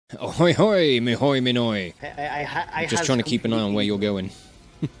Ahoy hoy, mihoy minoy. I Just trying to keep an eye on where you're going.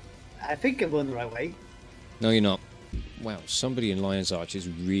 I think I'm going the right way. No, you're not. Wow, somebody in Lion's Arch is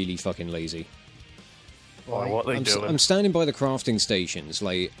really fucking lazy. Why? What are they doing? I'm standing by the crafting stations,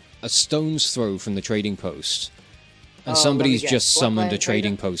 like a stone's throw from the trading post, and somebody's just summoned a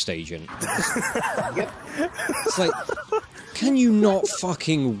trading post agent. Yep. It's like, can you not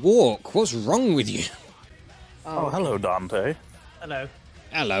fucking walk? What's wrong with you? Oh, hello, Dante. Hello.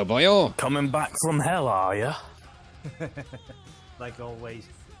 Hello, boyo. Coming back from hell, are ya? Like always.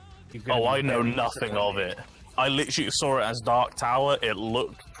 Oh, I know nothing of it. I literally saw it as Dark Tower. It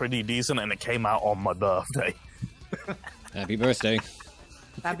looked pretty decent, and it came out on my birthday. Happy birthday.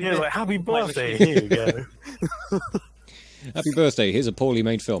 Happy birthday. Here you go. Happy birthday. Here's a poorly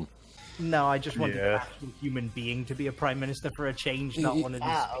made film. No, I just wanted an actual human being to be a prime minister for a change, not one of these.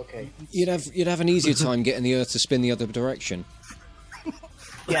 Ah, okay. You'd have an easier time getting the Earth to spin the other direction.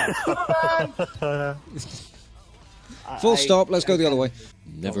 Yeah. Full stop. Let's go the other way.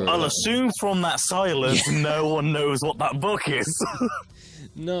 Never. I'll assume from that silence, no one knows what that book is.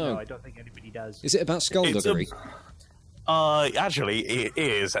 No. No, I don't think anybody does. Is it about skullduggery? Actually, it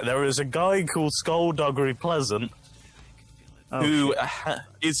is. There is a guy called Skullduggery Pleasant who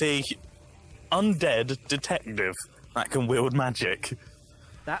is a undead detective that can wield magic.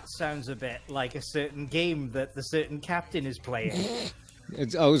 That sounds a bit like a certain game that the certain captain is playing.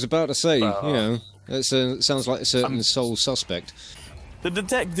 I was about to say, you know, it sounds like a certain sole suspect. The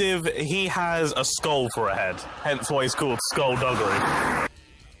detective, he has a skull for a head, hence why he's called Skullduggery.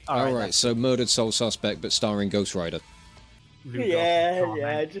 Alright, so murdered sole suspect, but starring Ghost Rider.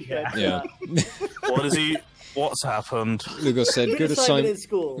 I just read Yeah. What is he? What's happened? Lugo said, Good good assignment in assignment.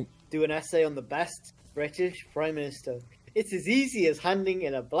 school. Do an essay on the best British Prime Minister. It's as easy as handing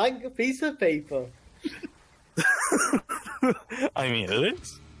in a blank piece of paper. I mean, it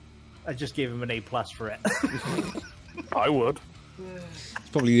is. I just gave him an A+ for it. I would. It's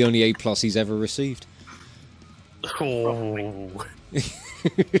probably the only A+ he's ever received. Oh.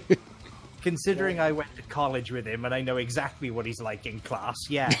 Considering I went to college with him and I know exactly what he's like in class,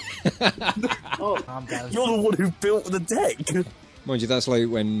 yeah. Oh, Calm down. You're the one who built the deck. Mind you, that's like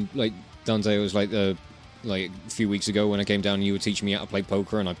when, like, Dante was like a few weeks ago when I came down and you were teaching me how to play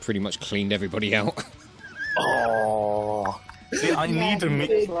poker and I pretty much cleaned everybody out. Oh. See, I need to meet...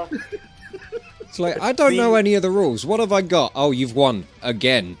 It's like, I don't know any of the rules. What have I got? Oh, you've won.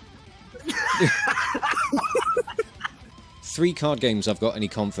 Again. 3 card games I've got any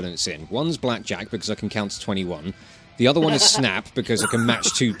confidence in. One's Blackjack, because I can count to 21. The other one is Snap, because I can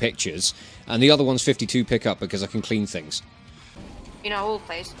match 2 pictures. And the other one's 52 Pickup, because I can clean things. In our old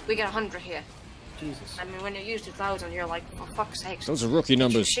place, we get 100 here. Jesus. I mean, when you're used to 1,000, you're like, for fuck's sake. Those are rookie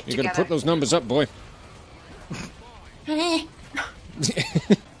numbers. Shit You gotta together. put those numbers up, boy. My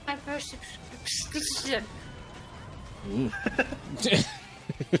first subscription.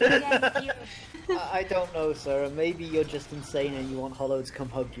 I don't know, sir. Maybe you're just insane and you want Hollow to come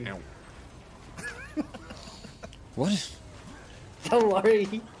hug you. What? Don't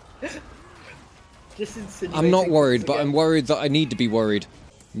worry. Just insinuating. I'm not worried, things but again. I'm worried that I need to be worried.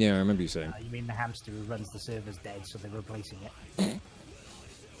 Yeah, I remember you saying. You mean the hamster who runs the server's dead, so they're replacing it?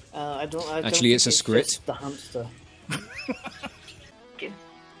 I don't Actually, it's think a script. just the hamster.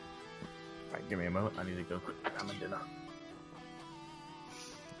 Right, give me a moment. I need to go quick ham and dinner.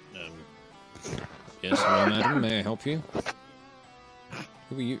 Yes, hello, madam. May I help you?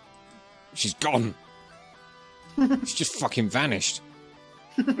 Who are you? She's gone. She's just fucking vanished.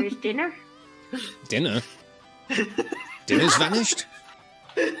 There's dinner. Dinner? Dinner's vanished?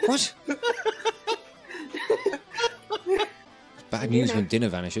 What? Bad news when dinner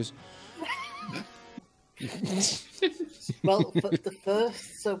vanishes. Well, but the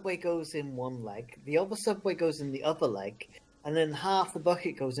first subway goes in one leg, the other subway goes in the other leg, and then half the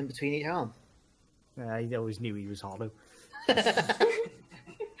bucket goes in between each arm. I always knew he was Hollow.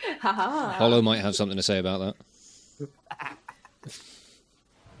 Hollow might have something to say about that.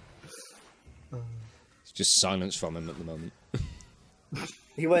 It's just silence from him at the moment.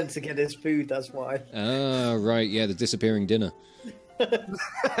 He went to get his food, that's why. Ah, right, yeah, the disappearing dinner.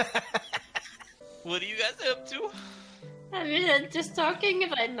 What are you guys up to? I'm just talking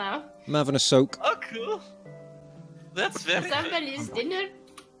right now. I'm having a soak. Oh, cool. That's very Somebody's dinner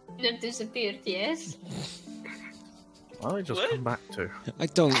disappeared, yes. Why don't I just What? come back to? I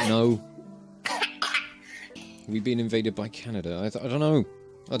don't know. We've been invaded by Canada. I don't know.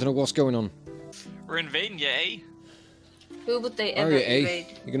 I don't know what's going on. We're invading you, eh? Who would they Oh, ever yeah, eh? invade?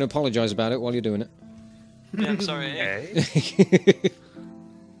 You're going to apologise about it while you're doing it. Yeah, I'm sorry, eh? Hey?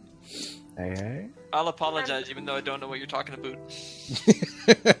 Hey, hey? I'll apologize, even though I don't know what you're talking about.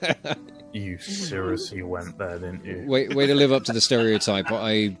 You seriously went there, didn't you? Way to live up to the stereotype.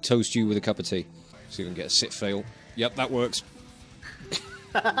 I toast you with a cup of tea. See if we can get a sit fail. Yep, that works.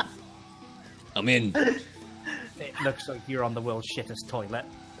 I'm in. It looks like you're on the world's shittest toilet.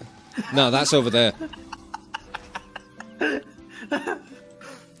 No, that's over there.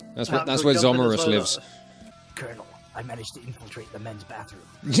 That's where Zomorus lives. Colonel, I managed to infiltrate the men's bathroom.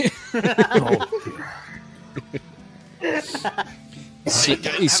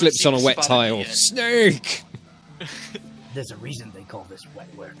 He slips on a wet tile. Snake! There's a reason they call this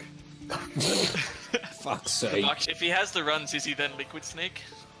wet work. Fuck's sake. If he has the runs, is he then Liquid Snake?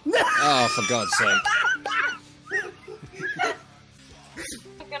 Oh, for God's sake.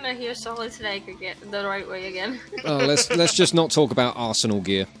 I'm gonna hear Solid Snake again, the right way again. Oh, let's just not talk about Arsenal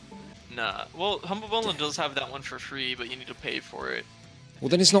gear. Nah. Well, Humble Bundle does have that one for free, but you need to pay for it. Well,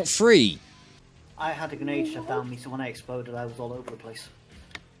 then it's not free. I had a grenade shoved down me, so when I exploded, I was all over the place.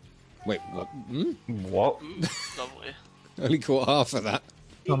 Wait, what? Hmm? What? Ooh, lovely. Only caught half of that.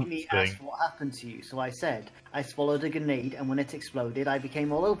 He asked what happened to you, so I said, I swallowed a grenade, and when it exploded, I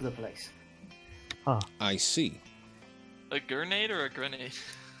became all over the place. I see. A grenade or a grenade?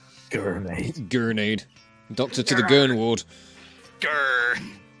 Grenade. Grenade. Doctor to the Gurn ward. Grr.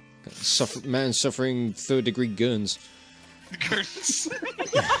 Man suffering third-degree gurns. Gurns.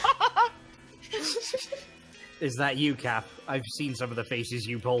 Is that you, Cap? I've seen some of the faces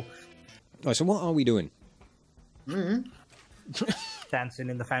you pull. Right, so what are we doing? Dancing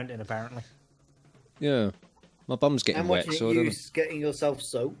in the fountain, apparently. Yeah. My bum's getting I'm wet, watching so I don't you know. getting yourself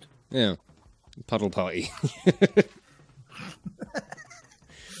soaked. Yeah. Puddle party.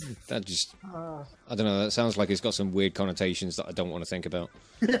 That just... I don't know, that sounds like it's got some weird connotations that I don't want to think about.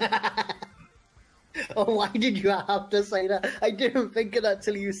 Oh, why did you have to say that? I didn't think of that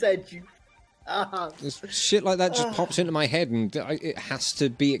till you said you... Shit like that just pops into my head and it has to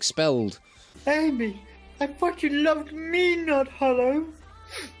be expelled. Amy, I thought you loved me, not Hollow.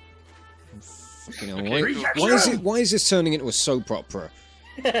 Fucking hell, Okay, why is this turning into a soap opera?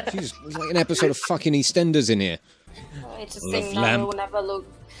 Jeez, there's like an episode of fucking EastEnders in here. It's a Love thing now. lamp.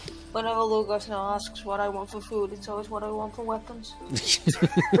 Whenever Lugos now asks what I want for food, it's always what I want for weapons.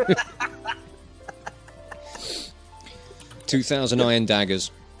 2,000 iron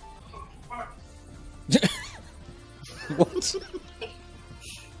daggers. What?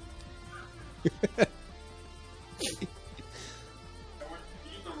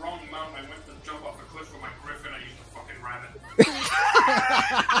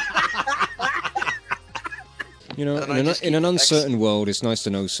 You know, in an uncertain world, it's nice to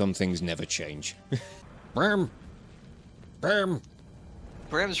know some things never change. Bram! Bram!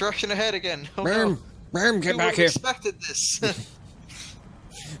 Bram's rushing ahead again. Oh Bram! no. Bram, get Who back would here! have expected this?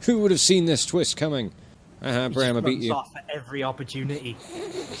 Who would have seen this twist coming? Bram, I beat Runs you. off at every opportunity.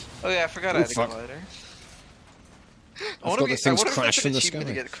 Oh yeah, I forgot I had a fuck. glider. I've got the things crash from the To sky.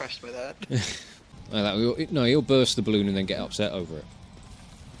 get crushed by that. No, he'll burst the balloon and then get upset over it.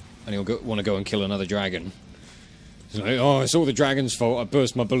 And he'll want to go and kill another dragon. He's like, oh, it's all the dragon's fault, I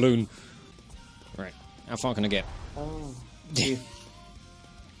burst my balloon. Right, how far can I get? Oh, You're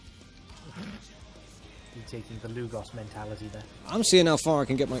taking the Lugos mentality there. I'm seeing how far I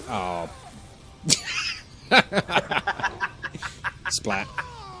can get my... Oh. Splat.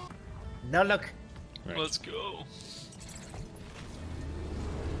 No, look. Right. Let's go.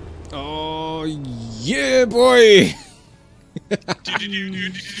 Oh, yeah, boy!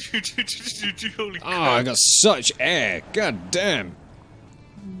 Holy Oh, I got such air. God damn.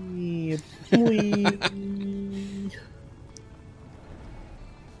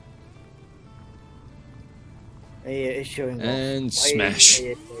 it's showing off. And smash.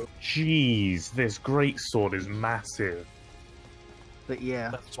 Jeez, this great sword is massive. But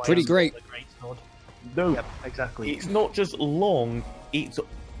yeah. That's why pretty I'm great. called the Great Sword. No, Yep, exactly. it's not just long, it's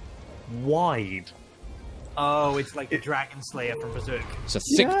wide. Oh, it's like the Dragon Slayer from Berserk. It's a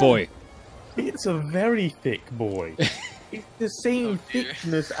thick Yeah. boy. It's a very thick boy. It's the same dear.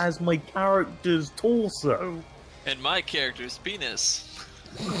 thickness as my character's torso. And my character's penis.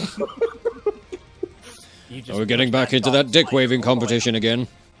 You just Oh, we're getting back into that dick waving competition again.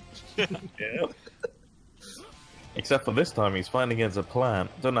 Yeah. Except for this time, he's fighting against a plant.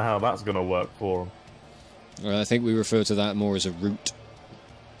 Don't know how that's going to work for him. I think we refer to that more as a root.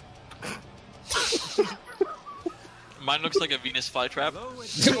 Mine looks like a Venus flytrap.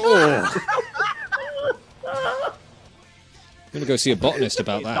 Oh. I'm gonna go see a botanist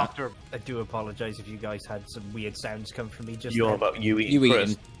about that. Doctor, I do apologize if you guys had some weird sounds come from me just You're then. about you eating You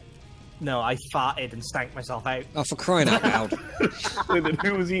Chris. eating? No, I farted and stank myself out. Oh, for crying out loud. Wait, then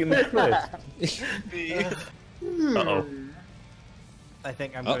who was eating the fish? Uh-oh. I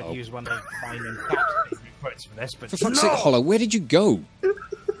think I'm going to use one of mine and Cap's favorite quotes for this, but For fuck's sake, Hollow, where did you go?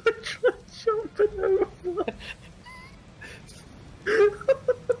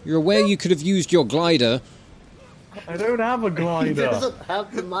 You're aware you could have used your glider. I don't have a He glider. doesn't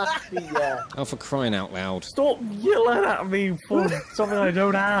have the mastery yet. Oh, for crying out loud. Stop yelling at me for something I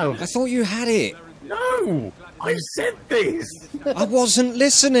don't have. I thought you had it. No! I said this! I wasn't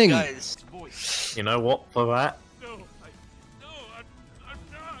listening. Guys, You know what, for that?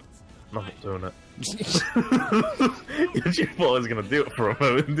 I'm not doing it. You thought I was going to do it for a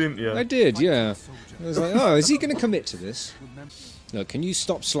moment, didn't you? I did, yeah. I was like, oh, is he going to commit to this? Look, can you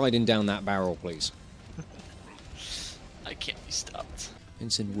stop sliding down that barrel, please? I can't be stopped.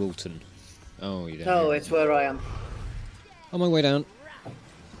 Ensign Wilton. Oh, you don't. No, it's where I am. On my way down.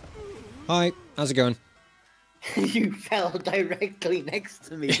 Hi, how's it going? You fell directly next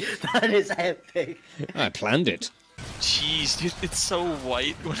to me. That is epic. I planned it. Jeez, dude, it's so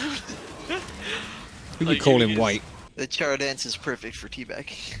white. You Like, call you him just- white. the char dance is perfect for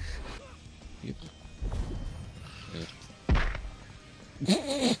teabag.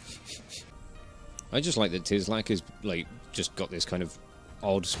 I just like that Tizlak is like just got this kind of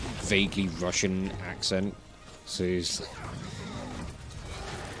odd, vaguely Russian accent. So it's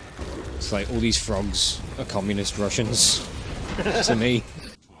like all these frogs are communist Russians to me.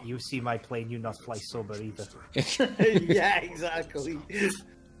 you see my plane, you not fly sober either. Yeah, exactly.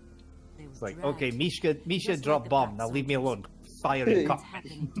 It's like, okay, Misha dropped bomb, now leave me alone. Fire in cock.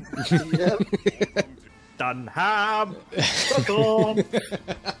 Yep. Dunham!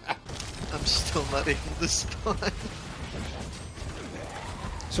 I'm still not able to spawn.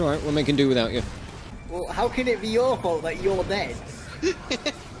 It's alright, we're making do without you. Well, how can it be your fault that you're dead?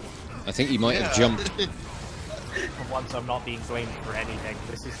 I think you might have jumped. For once, I'm not being blamed for anything.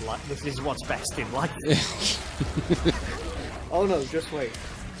 This is what's best in life. Oh no, just wait.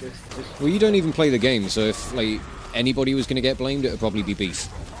 Just Well, you don't even play the game, so if like anybody was going to get blamed, it would probably be Beef.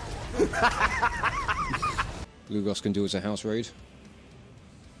 Lugos can do as a house raid.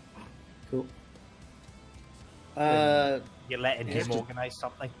 cool. You're letting him organise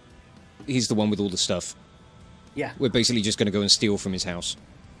something. He's the one with all the stuff. Yeah, We're basically just going to go and steal from his house.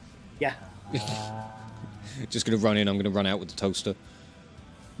 yeah. Just going to run in, I'm going to run out with the toaster.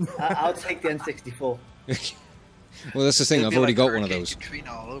 I'll take the N64. Well, that's the thing, It'll I've be already like got one of Hurricane those.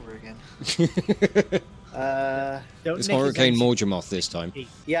 Katrina all over again. Don't It's nick his Hurricane NC Morgemoth this time.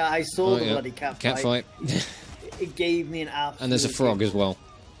 Yeah, I saw the yeah. bloody cat Cat fight. It gave me an absolute... And there's a frog as well.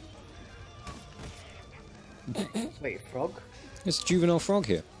 Wait, frog? There's a juvenile frog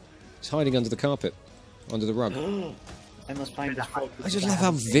here. It's hiding under the carpet. Under the rug. I must find this frog. I just love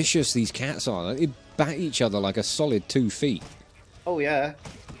how vicious these cats are. Like, they bat each other like a solid 2 feet. Oh yeah.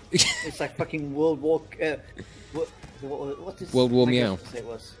 It's like fucking World War... what is... World War I Meow. guess it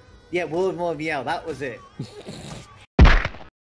was. Yeah, World War Meow, that was it.